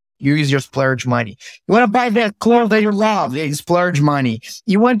friends. You use your splurge money. You want to buy that clothes that you love, it's splurge money.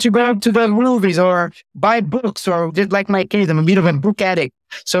 You want to go to the movies or buy books, or just like my case, I'm a bit of a book addict.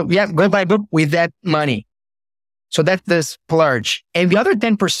 So yeah, go buy a book with that money. So that's the splurge. And the other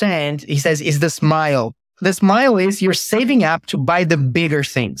 10%, he says, is the smile. The smile is you're saving up to buy the bigger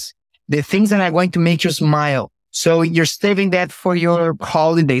things, the things that are going to make you smile. So you're saving that for your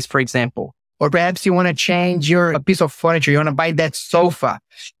holidays, for example, or perhaps you want to change a piece of furniture. You want to buy that sofa.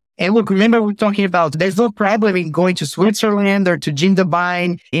 And look, remember we're talking about there's no problem in going to Switzerland or to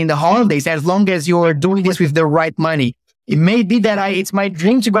Jindabyne in the holidays as long as you're doing this with the right money. It may be that it's my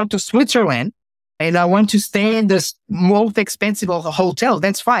dream to go to Switzerland and I want to stay in the most expensive of the hotel.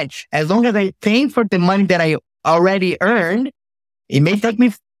 That's fine. As long as I pay for the money that I already earned, it may take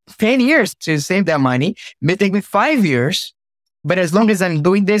me 10 years to save that money. It may take me 5 years, but as long as I'm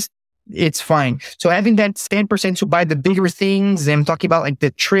doing this, it's fine. So having that 10% to buy the bigger things, I'm talking about like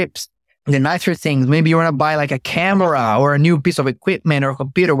the trips, the nicer things. Maybe you want to buy like a camera or a new piece of equipment or a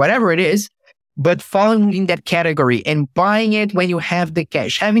computer, whatever it is, but falling in that category and buying it when you have the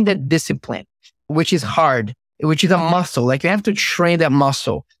cash, having that discipline, which is hard, which is a muscle. Like you have to train that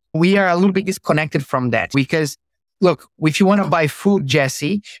muscle. We are a little bit disconnected from that because look, if you want to buy food,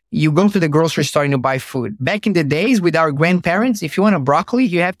 Jesse, you go to the grocery store and you buy food. Back in the days with our grandparents, if you want a broccoli,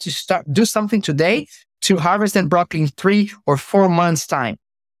 you have to do something today to harvest that broccoli in 3 or 4 months' time.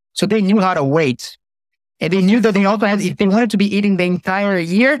 So they knew how to wait. And they knew that they also had, if they wanted to be eating the entire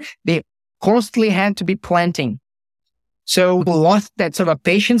year, they constantly had to be planting. So we lost that sort of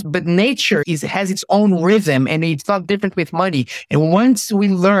patience, but nature has its own rhythm and it's not different with money. And once we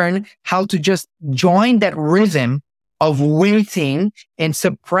learn how to just join that rhythm of waiting and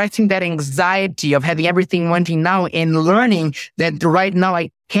suppressing that anxiety of having everything wanting now and learning that right now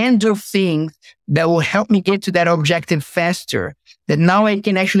I can do things that will help me get to that objective faster. That now I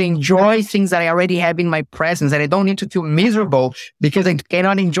can actually enjoy things that I already have in my presence, that I don't need to feel miserable because I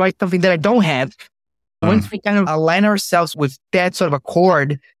cannot enjoy something that I don't have. Once we kind of align ourselves with that sort of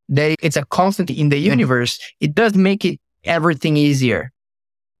accord, that it's a constant in the universe, it does make it everything easier.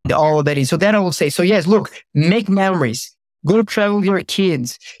 All of that is. So that I will say, so yes, look, make memories, go to travel with your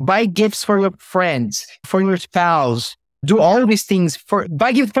kids, buy gifts for your friends, for your spouse, do all of these things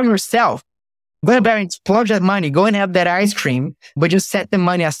buy gifts for yourself. Go ahead and splurge that money, go and have that ice cream, but just set the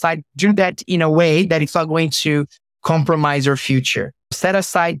money aside. Do that in a way that it's not going to compromise your future. Set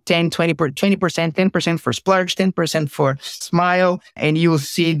aside 10, 20%, 10% for splurge, 10% for smile, and you will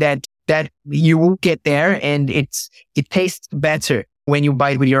see that you will get there, and it tastes better when you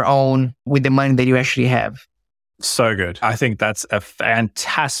buy it with the money that you actually have. So good. I think that's a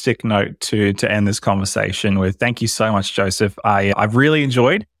fantastic note to end this conversation with. Thank you so much, Joseph. I've really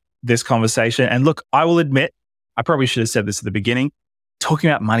enjoyed this conversation. And look, I will admit, I probably should have said this at the beginning. Talking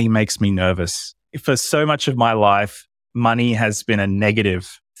about money makes me nervous. For so much of my life, money has been a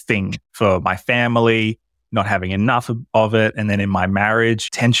negative thing for my family, not having enough of it. And then in my marriage,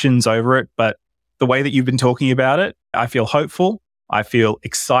 tensions over it. But the way that you've been talking about it, I feel hopeful. I feel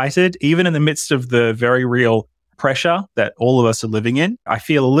excited, even in the midst of the very real pressure that all of us are living in. I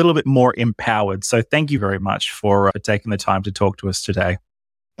feel a little bit more empowered. So thank you very much for taking the time to talk to us today.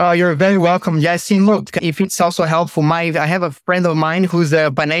 Oh, you're very welcome, Yasin. Look, if it's also helpful, I have a friend of mine who's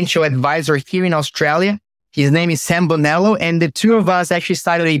a financial advisor here in Australia. His name is Sam Bonello, and the two of us actually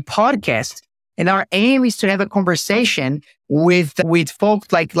started a podcast. And our aim is to have a conversation with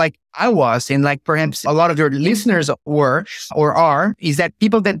folks like I was, and like perhaps a lot of your listeners were or are, is that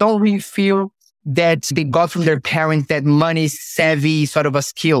people that don't really feel that they got from their parents that money savvy sort of a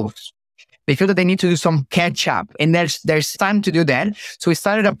skill. They feel that they need to do some catch up, and there's time to do that. So we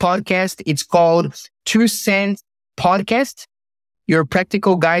started a podcast. It's called 2 Cents Podcast, your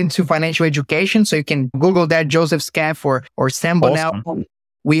practical guide to financial education. So you can Google that, Joseph Skaf or Sam Bonello. Awesome.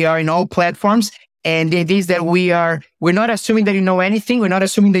 We are in all platforms. And it is that we're not assuming that you know anything. We're not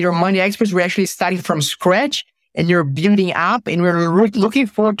assuming that you're money experts. We're actually starting from scratch, and you're building up, and we're looking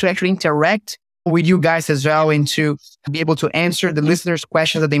forward to actually interact with you guys as well, and to be able to answer the listeners'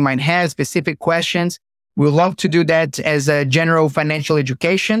 questions that they might have, specific questions. We'd love to do that as a general financial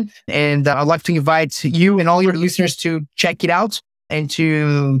education. And I'd like to invite you and all your listeners to check it out and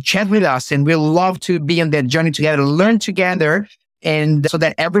to chat with us. And we'd love to be on that journey together, learn together, and so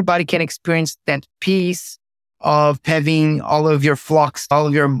that everybody can experience that peace of having all of your flocks, all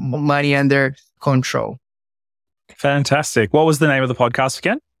of your money under control. Fantastic. What was the name of the podcast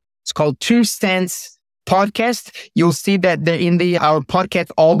again? It's called 2 Cents Podcast. You'll see that our podcast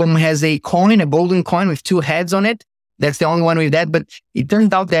album has a golden coin with 2 heads on it. That's the only one with that. But it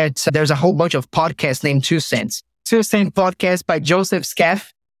turns out that there's a whole bunch of podcasts named 2 Cents. 2 Cents Podcast by Joseph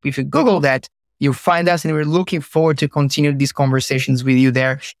Skaf. If you Google that, you'll find us, and we're looking forward to continue these conversations with you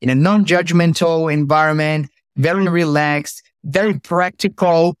there in a non-judgmental environment, very relaxed, very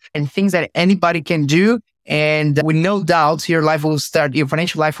practical, and things that anybody can do. And with no doubt, your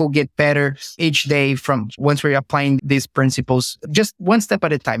financial life will get better each day from once we're applying these principles, just one step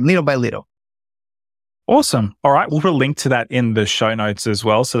at a time, little by little. Awesome. All right. We'll put a link to that in the show notes as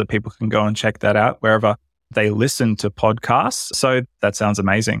well, so that people can go and check that out wherever they listen to podcasts. So that sounds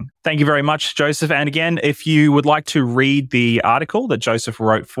amazing. Thank you very much, Joseph. And again, if you would like to read the article that Joseph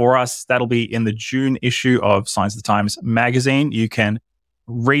wrote for us, that'll be in the June issue of Signs of the Times magazine. You can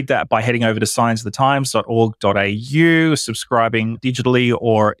read that by heading over to signsofthetimes.org.au, subscribing digitally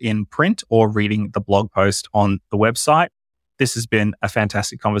or in print, or reading the blog post on the website. This has been a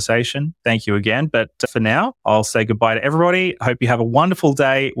fantastic conversation. Thank you again. But for now, I'll say goodbye to everybody. I hope you have a wonderful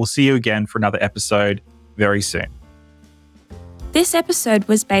day. We'll see you again for another episode very soon. This episode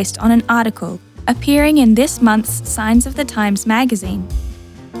was based on an article appearing in this month's Signs of the Times magazine.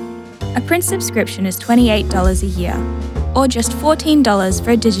 A print subscription is $28 a year, or just $14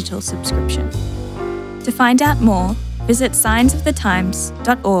 for a digital subscription. To find out more, visit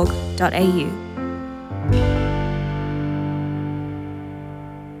signsofthetimes.org.au.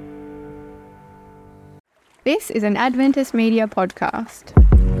 This is an Adventist Media podcast.